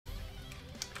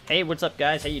Hey, what's up,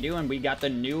 guys? How you doing? We got the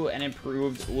new and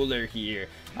improved Ullr here,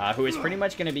 who is pretty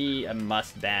much going to be a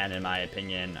must-ban, in my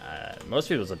opinion, most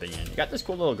people's opinion. You got this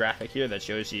cool little graphic here that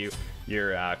shows you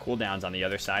your cooldowns on the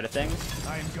other side of things.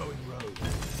 I'm going rogue.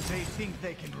 They think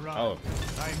they can run. Oh.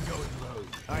 I'm going rogue.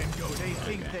 I'm going. They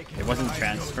think they can. It wasn't run.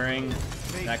 transferring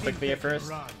that quickly at first.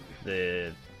 Run.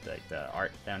 The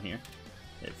art down here.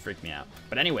 It freaked me out.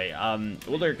 But anyway,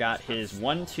 Ullr got his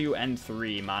 1, 2, and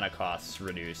 3 mana costs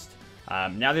reduced.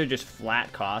 Now they're just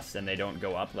flat costs and they don't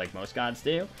go up like most gods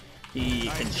do. He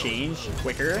can change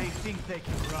quicker.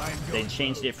 They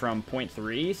changed it from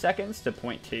 0.3 seconds to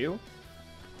 0.2.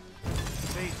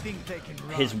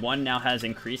 His 1 now has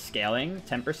increased scaling,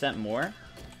 10% more.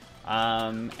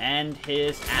 And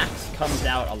his axe comes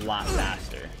out a lot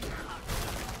faster.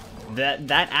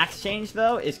 That axe change,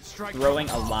 though, is throwing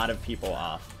a lot of people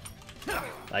off.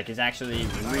 Like, it's actually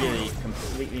really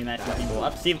completely messing people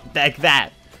up. See, like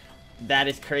that. That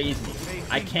is crazy.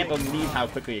 I can't believe how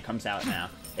quickly it comes out now.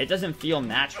 It doesn't feel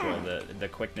natural, the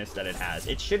quickness that it has.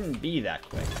 It shouldn't be that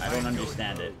quick. I don't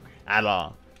understand it at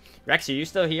all. Rex, are you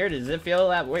still here? Does it feel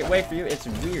that way for you? It's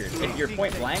weird. If you're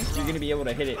point blank, you're gonna be able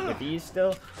to hit it with ease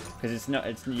still, because it's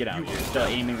you know, you're still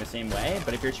aiming the same way.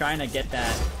 But if you're trying to get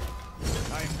that,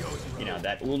 you know,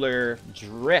 that Ullr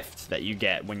drift that you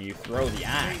get when you throw the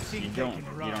axe, you don't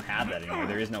have that anymore.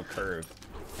 There is no curve.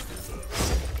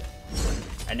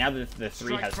 And now that the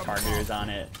 3 has targeters on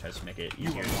it, tries to make it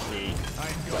easier to see.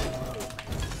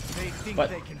 But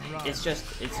it's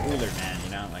Ullr, man,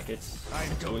 you know, like it's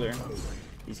Ullr.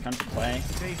 He's come to play.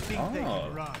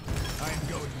 Oh.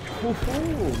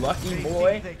 Woohoo, lucky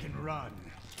boy.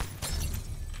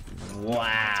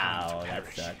 Wow,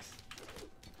 that sucks.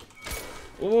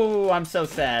 Ooh, I'm so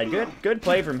sad. Good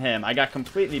play from him. I got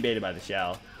completely baited by the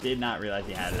shell. Did not realize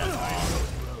he had it at all.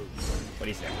 But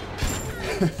he's there.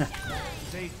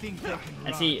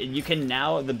 And see, you can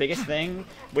now, the biggest thing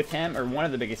with him, or one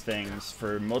of the biggest things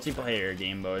for multiplayer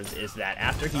game modes, is that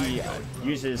after he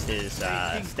uses his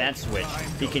stance switch,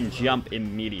 he can jump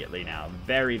immediately now,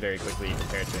 very, very quickly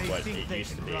compared to what it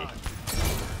used to be.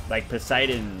 Like,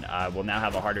 Poseidon will now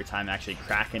have a harder time actually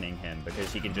crackening him,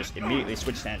 because he can just immediately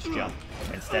switch stance jump,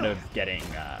 instead of getting,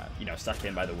 you know, sucked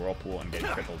in by the whirlpool and getting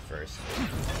crippled first.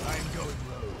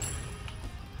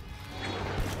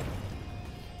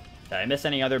 Did I miss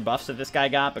any other buffs that this guy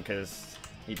got? Because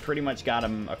he pretty much got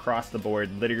him across the board.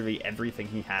 Literally everything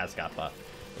he has got buffed.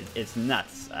 It's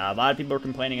nuts. A lot of people are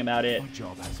complaining about it.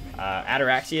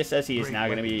 Ataraxia says he is now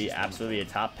going to be absolutely a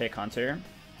top pick hunter,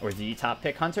 or the top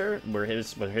pick hunter. Were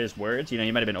his words. You know,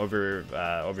 he might have been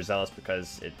overzealous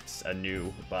because it's a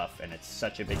new buff and it's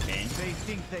such a big change.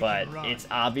 But it's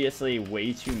obviously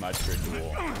way too much for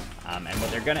Duel. And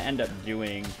what they're going to end up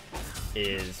doing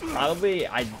is probably,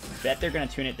 I bet they're going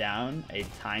to tune it down a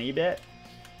tiny bit,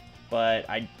 but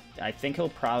I think he'll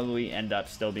probably end up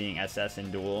still being SS in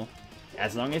Duel,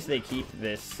 as long as they keep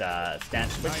this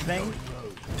stance switch thing.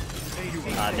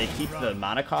 They keep the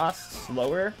mana costs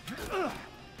lower,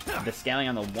 the scaling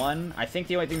on the 1. I think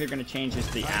the only thing they're going to change is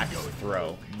the axe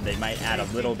throw. They might add a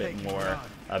little bit more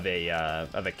of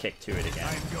a kick to it again.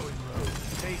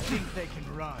 They think they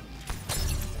can run.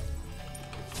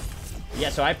 Yeah,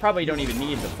 so I probably don't even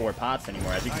need the 4 pots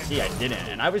anymore. As you can see, I didn't.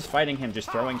 And I was fighting him, just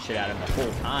throwing shit at him the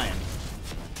whole time.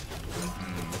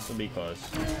 This will be close.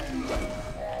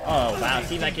 Oh, wow.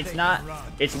 See, like, it's not...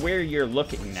 It's where you're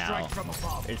looking now.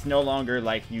 It's no longer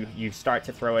like you start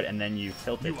to throw it and then you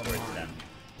tilt it towards them.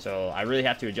 So I really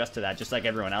have to adjust to that, just like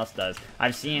everyone else does.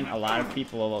 I've seen a lot of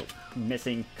people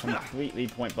missing completely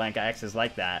point-blank axes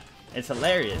like that. It's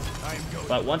hilarious.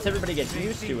 But once everybody gets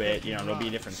used to it, you know, it'll be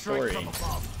a different story.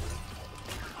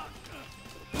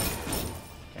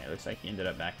 Okay, looks like he ended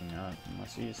up backing up.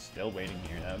 Unless he's still waiting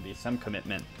here. That would be some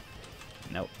commitment.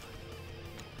 Nope.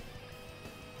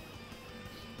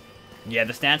 Yeah,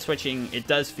 the stance switching, it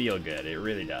does feel good. It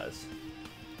really does.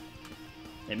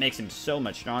 It makes him so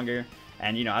much stronger.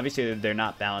 And, you know, obviously they're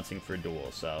not balancing for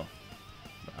Duel, so...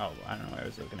 Oh, I don't know. I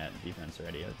was looking at defense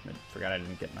already. I forgot I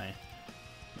didn't get my...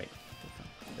 Wait.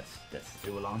 This.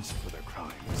 They will answer for their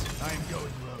crimes. I'm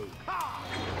going rogue.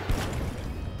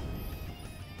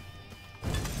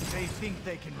 They think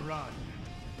they can run.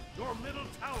 Your middle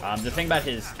tower. The thing about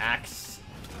his axe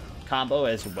combo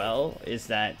as well is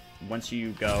that once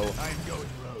you go,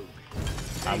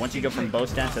 once you go from bow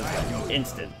stance, it's like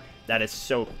instant. That is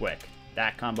so quick.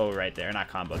 That combo right there, not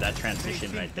combo, that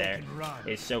transition right there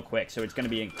is so quick. So it's going to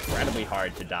be incredibly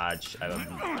hard to dodge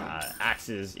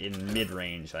axes in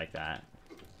mid-range like that.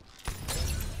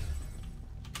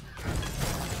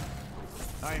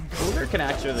 Ullr can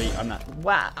actually, I'm not,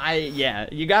 wow, yeah,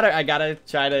 I gotta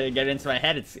try to get it into my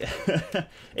head. It's,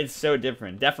 it's so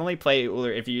different. Definitely play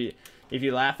Ullr. If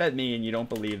you laugh at me and you don't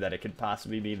believe that it could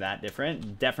possibly be that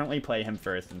different, definitely play him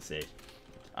first and see.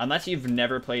 Unless you've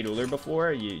never played Ullr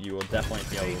before, you will definitely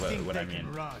feel what I mean.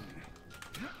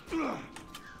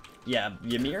 Yeah,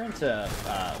 Ymir into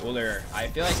Ullr, I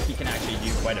feel like he can actually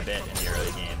do quite a bit in the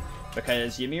early game.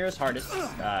 Because Ymir's hardest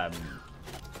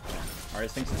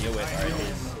things to deal with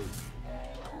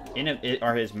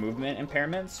are his movement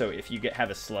impairments. So if you have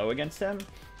a slow against him,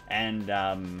 and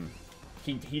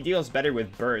he deals better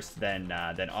with burst than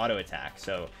auto attack.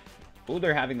 So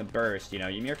Ullr having the burst, you know,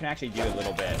 Ymir can actually do a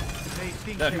little bit.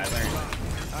 Look, I learned.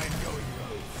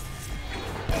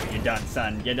 You're done,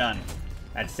 son. You're done.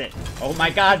 That's it. Oh my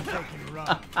god!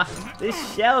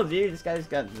 This shell, dude. This guy's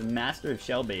got the master of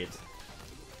shell baits.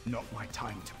 Not my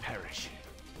time to perish.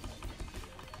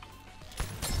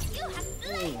 You have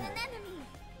slain an enemy.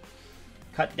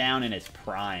 Cut down in his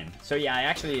prime. So yeah, I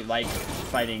actually like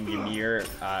fighting Ymir,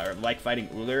 or like fighting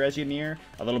Ullr as Ymir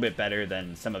a little bit better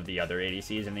than some of the other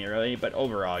ADCs in the early. But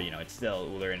overall, you know, it's still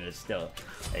Ullr, and it's still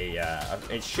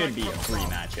it should be a free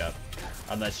matchup,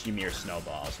 unless Ymir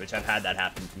snowballs, which I've had that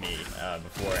happen to me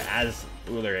before as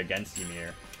Ullr against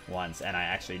Ymir once, and I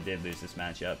actually did lose this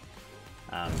matchup.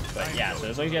 But yeah, so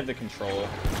as long as you have the control,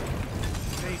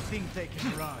 They think they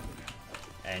can run.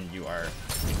 and you know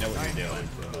what you're doing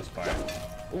for the most part.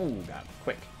 Ooh, got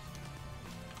quick.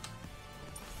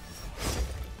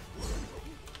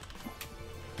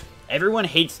 Everyone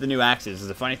hates the new axes is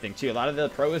a funny thing too. A lot of the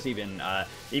pros even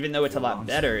though it's a lot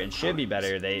better and should be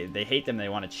better, they hate them. They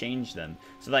want to change them.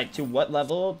 So like, to what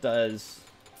level does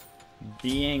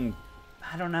being,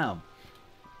 I don't know,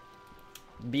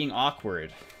 being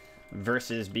awkward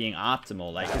versus being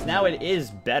optimal, like, because now it is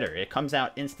better. It comes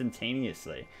out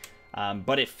instantaneously.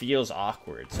 But it feels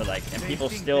awkward. So like, and people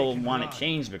still want it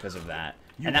changed because of that.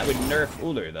 And that would nerf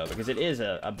Ullr though, because it is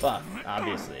a buff,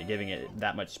 obviously, giving it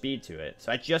that much speed to it.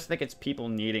 So I just think it's people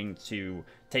needing to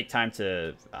take time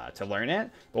to learn it.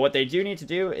 But what they do need to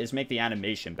do is make the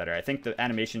animation better. I think the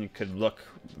animation could look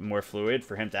more fluid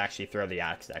for him to actually throw the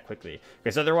axe that quickly.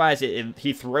 Because otherwise,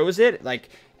 he throws it, like,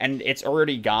 and it's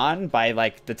already gone by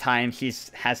like the time he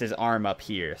has his arm up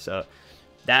here. So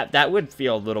that would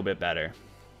feel a little bit better.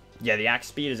 Yeah, the axe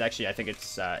speed is actually, I think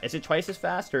it's, is it twice as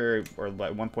fast or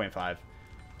like 1.5?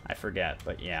 I forget,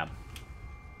 but yeah.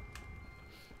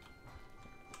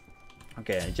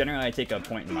 Okay, generally I take a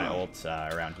point in my ult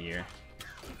around here.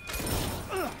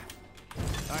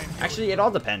 Actually, it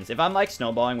all depends. If I'm like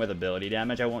snowballing with ability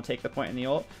damage, I won't take the point in the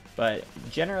ult, but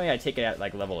generally I take it at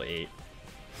like level 8.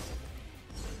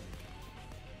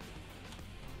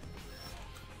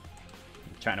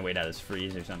 I'm trying to wait out his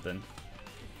freeze or something.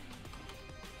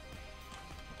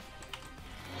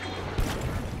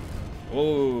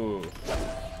 Ooh.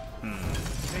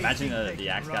 Imagine the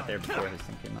axe got there before his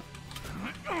thing came up.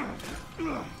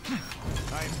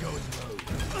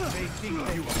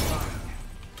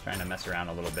 Trying to mess around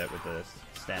a little bit with the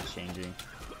stance changing.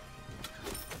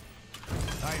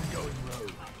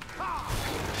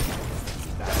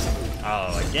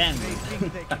 Oh, again.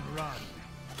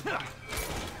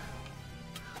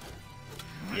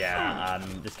 Yeah,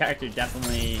 this character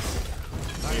definitely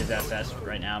is SS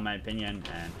right now, in my opinion,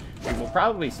 and we will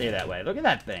probably stay that way. Look at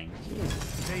that thing. Jeez.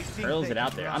 Hurls it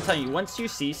out there. I'm telling you, once you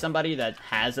see somebody that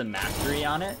has a mastery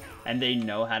on it, and they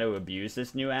know how to abuse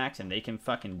this new axe, and they can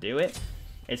fucking do it,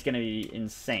 it's gonna be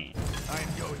insane. I'm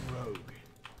going rogue.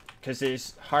 Because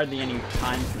there's hardly any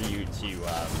time for you to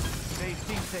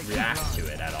react to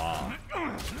it at all.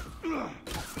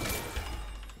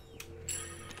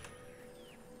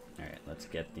 Alright, let's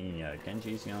get the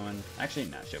Genjis going. Actually,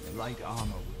 no, show me. Light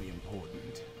armor will be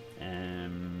important.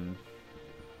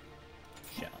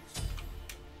 Shells.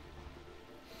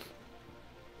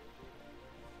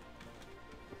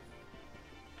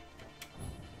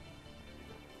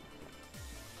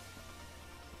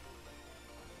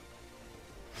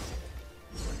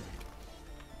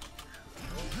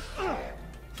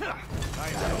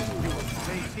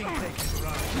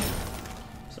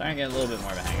 Starting to get a little bit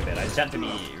more of a hang of it. I just have to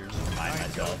remind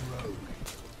myself.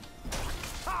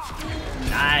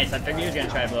 Nice! I figured he was gonna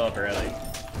try to blow up early.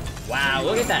 Wow,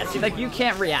 look at that. See, like, you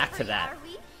can't react to that.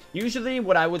 Usually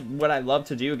what I love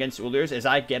to do against Ullrs is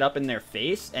I get up in their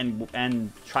face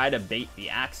and try to bait the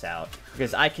axe out,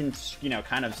 because I can, you know,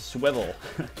 kind of swivel.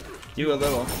 Do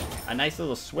a nice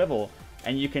little swivel,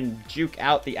 and you can juke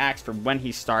out the axe for when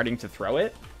he's starting to throw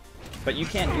it. But you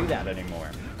can't do that anymore.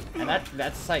 And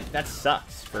that's like, that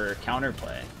sucks for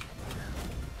counterplay.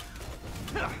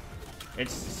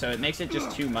 So it makes it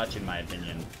just too much, in my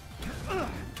opinion.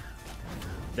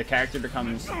 the character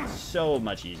becomes so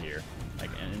much easier. Like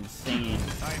an insane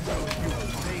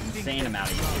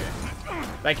amount easier.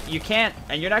 Like you can't,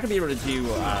 and you're not gonna be able to do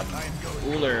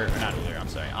Ullr, or not Ullr, I'm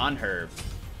sorry, on her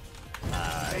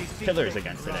pillars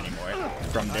against it anymore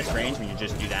from this range when you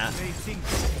just do that.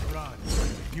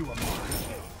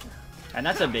 And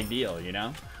that's a big deal, you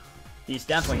know? He's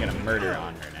definitely gonna murder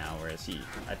on her now, whereas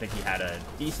I think he had a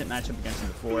decent matchup against him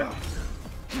before.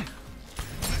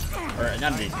 Or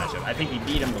not a decent matchup. I think he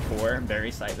beat him before,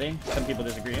 very slightly. Some people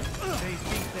disagree.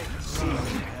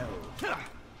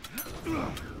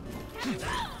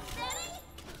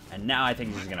 And now I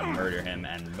think he's gonna murder him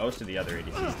and most of the other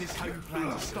ADCs. Is this how you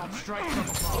plan to stop strike from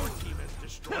above? Your team has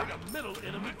destroyed a middle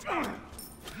enemy tower.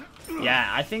 Yeah,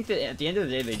 I think that at the end of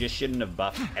the day, they just shouldn't have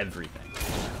buffed everything.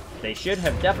 They should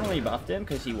have definitely buffed him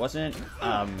because he wasn't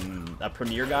a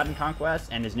premier god in Conquest,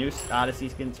 and his new Odyssey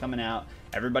skin's coming out.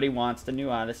 Everybody wants the new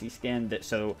Odyssey skin,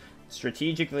 so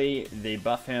strategically they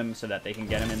buff him so that they can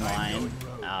get him in line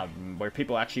where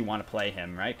people actually want to play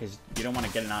him, right? Because you don't want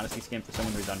to get an Odyssey skin for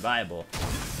someone who's unviable.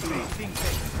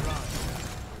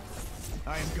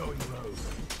 I am going rogue.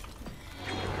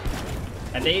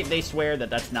 And they swear that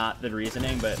that's not the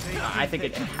reasoning, but I think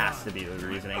it has to be the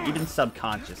reasoning. Even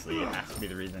subconsciously, it has to be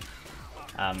the reasoning.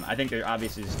 I think they're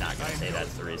obviously just not going to say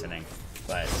that's the reasoning,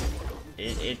 but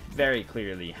it very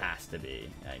clearly has to be.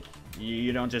 Like,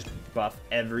 you don't just buff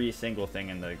every single thing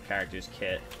in the character's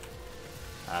kit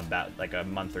about like a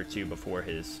month or two before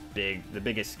the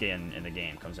biggest skin in the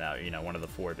game comes out. You know, one of the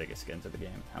 4 biggest skins of the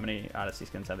game. How many Odyssey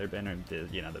skins have there been? Or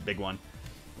the big one?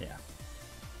 Yeah.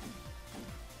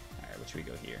 Which we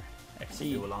go here.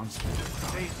 XC. They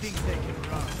think they can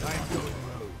run. I am going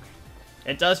rogue.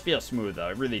 It does feel smooth though.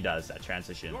 It really does. That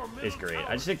transition is great.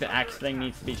 I just think the axe thing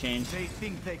needs to be changed. They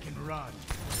think they can run.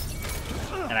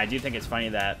 And I do think it's funny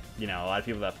that, you know, a lot of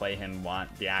people that play him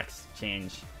want the axe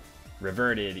change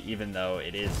reverted, even though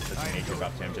it is such a major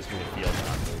buff to him just because it feels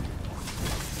wrong.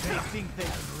 They think they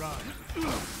can run.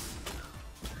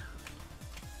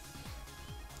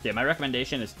 Yeah, my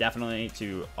recommendation is definitely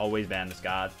to always ban this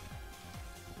god.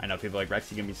 I know people like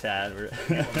Rexy can be sad. We're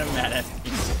mad at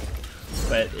me.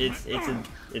 But it's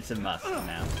a must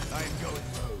now. I am going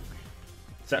rogue.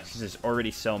 Sucks because there's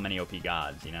already so many OP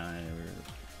gods, you know.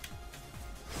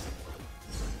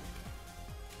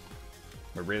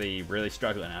 We're really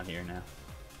struggling out here now.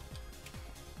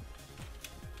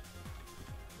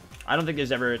 I don't think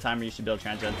there's ever a time where you should build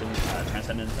Transcendence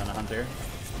on a hunter.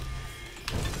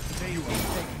 They think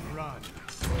they can run.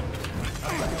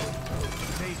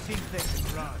 They think they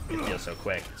can run. It feels so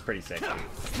quick. It's pretty sick. Yeah,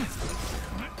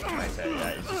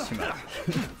 it's just too much.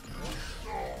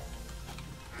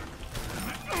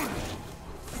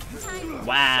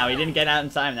 Wow, he didn't get out in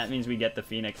time. That means we get the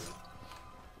Phoenix.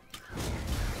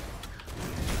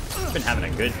 We've been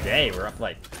having a good day. We're up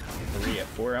like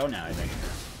 4-0 now, I think.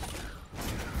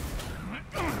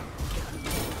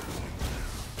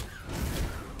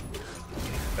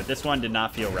 But this one did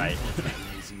not feel right.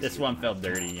 This one felt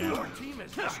dirty, you know.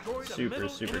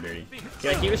 Super dirty.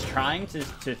 Yeah, he was trying to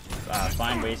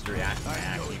find ways to react to my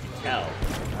axe. You could tell.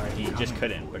 He just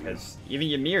couldn't, because even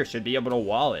Ymir should be able to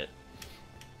wall it.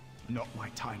 Not my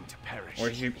time to perish. Or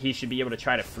he should be able to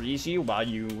try to freeze you while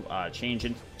you change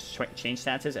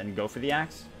stances and go for the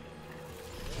axe.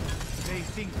 They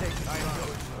think they can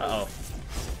run. Uh-oh.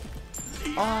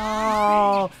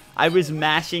 Oh, I was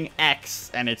mashing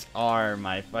X and it's R,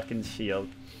 my fucking shield.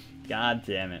 God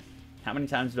damn it. How many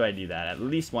times do I do that? At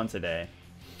least once a day.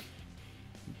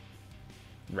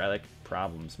 Relic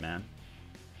problems, man.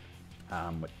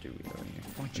 What do we go here?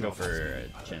 Go for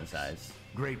chin size.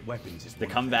 Great weapons is The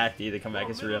comeback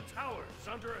is real.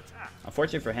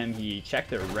 Unfortunately for him, he checked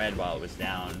the red while it was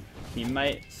down. He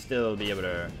might still be able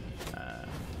to...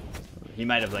 he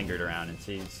might have lingered around and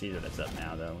see that it's up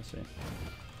now, though. We'll see.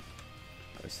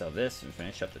 We sell this and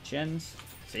finish up the chins.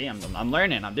 See, I'm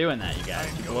learning. I'm doing that, you guys.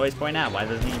 People always point out, why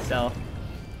doesn't he sell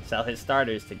his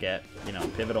starters to get, you know,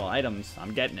 pivotal items?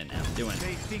 I'm getting it now. I'm doing it.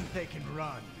 They think they can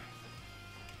run.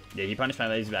 Yeah, he punished my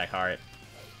lazy back hard.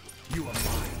 You are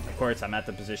mine. Of course, I'm at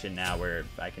the position now where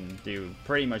I can do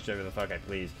pretty much whatever the fuck I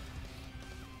please.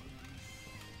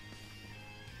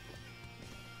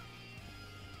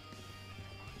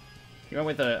 You went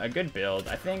with a good build.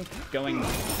 I think going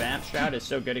Vamp Shroud is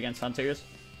so good against Hunters.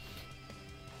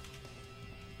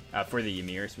 For the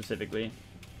Ymir specifically.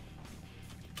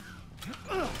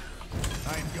 I'm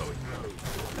going rogue.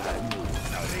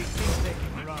 They think they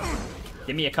can run.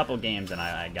 Give me a couple games and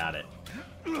I got it.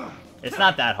 It's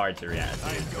not that hard to react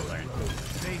to learn.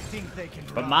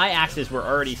 But my axes were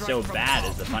already so bad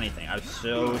is the funny thing. I was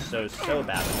so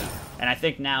bad with them. And I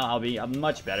think now I'll be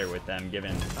much better with them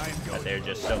given that they're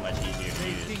just so much easier to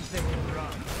use.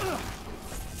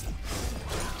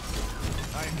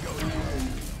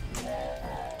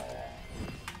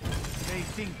 They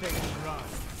think they can run.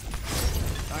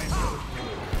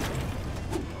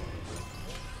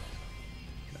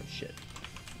 Oh shit.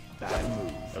 Bad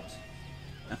move. Oops.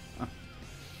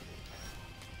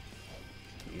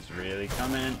 He's really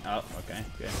coming. Oh, okay,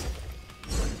 good.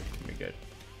 You're good.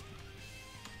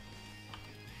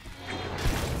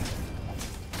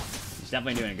 He's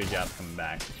definitely doing a good job coming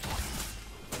back.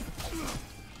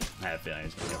 I have a feeling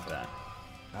he's gonna go for that.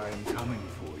 I am coming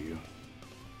for you.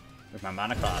 With my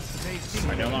mana costs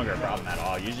are no longer a problem at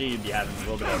all. Usually you'd be having a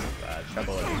little bit of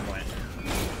trouble at this point.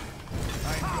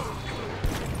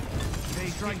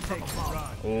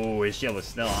 Oh, his shield was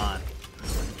still on.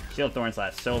 Shield Thorns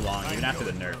last so long, even after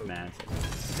the nerf, man.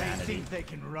 It's like insanity.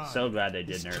 So glad they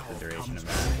did nerf the duration of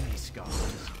that.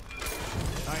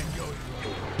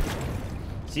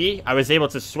 See? I was able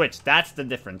to switch. That's the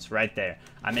difference right there.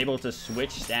 I'm able to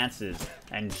switch stances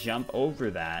and jump over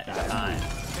that in time.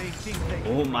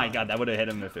 Oh my god, that would have hit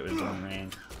him if it was in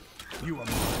range. You are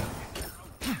mine.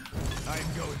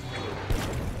 I'm going.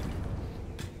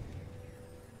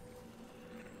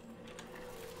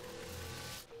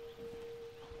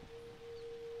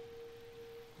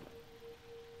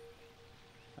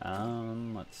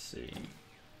 Let's see.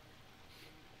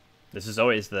 This is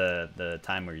always the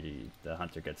time where the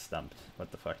hunter gets stumped.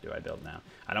 What the fuck do I build now?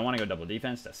 I don't want to go double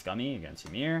defense. That's scummy against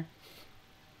Ymir.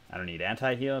 I don't need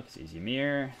anti-heal because he's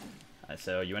Ymir.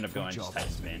 So you end up going just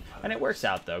Titan Bane. And it works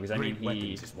out though, because I mean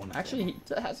he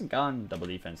hasn't gone double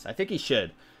defense. I think he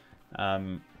should.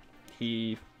 I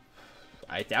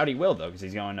doubt he will though, because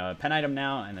he's going pen item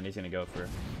now, and then he's gonna go for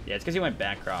it's because he went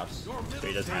back cross, so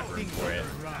he doesn't have room for it.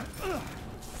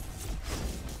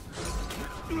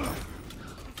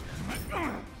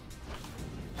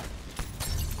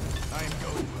 I'm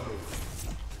going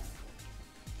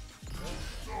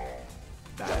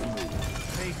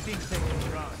They think they can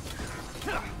run.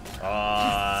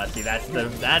 See,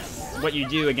 that's what you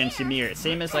do against Ymir.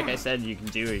 Same as like I said you can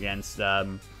do against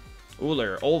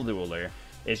Ullr, old Ullr,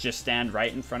 is just stand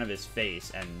right in front of his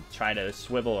face and try to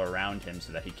swivel around him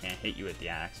so that he can't hit you with the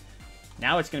axe.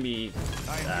 Now it's going to be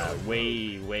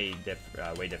way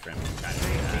different kind of do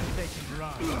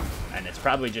that. And it's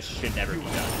probably just should never be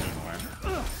done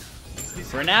anymore.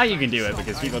 For now you can do it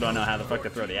because people don't know how the fuck to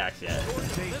throw the axe yet.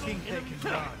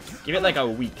 Give it like a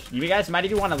week. You guys might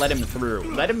even want to let him through.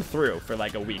 Let him through for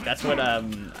like a week. That's what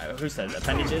who said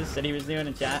Appendages said he was doing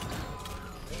in chat.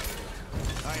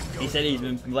 He said he's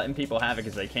been letting people have it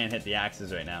because they can't hit the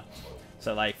axes right now.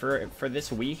 So like for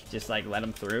this week, just like let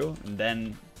him through and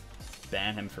then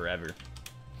ban him forever.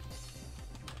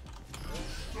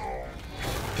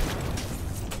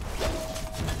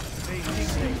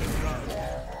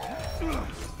 I'm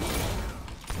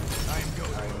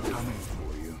coming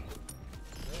for you.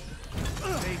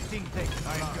 They think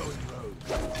I'm going rogue.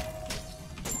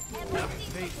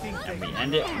 And we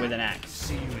end it with an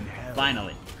axe.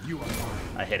 Finally,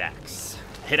 a hit axe.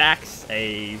 Hit axe,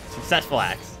 a successful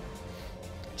axe.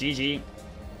 GG.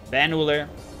 Ban Ullr.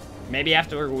 Maybe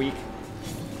after a week.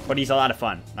 But he's a lot of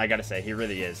fun, I gotta say. He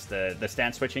really is. The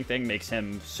stance switching thing makes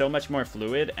him so much more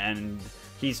fluid, and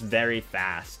he's very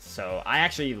fast. So I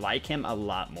actually like him a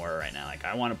lot more right now. Like,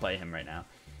 I want to play him right now.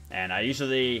 And I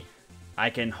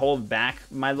can hold back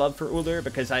my love for Ullr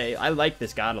because I like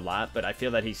this god a lot, but I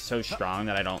feel that he's so strong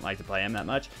that I don't like to play him that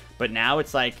much. But now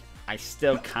it's like, I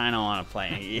still kind of want to play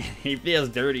him. He feels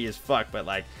dirty as fuck, but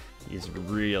like, he's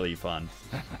really fun.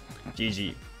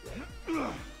 GG.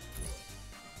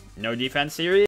 No defense series?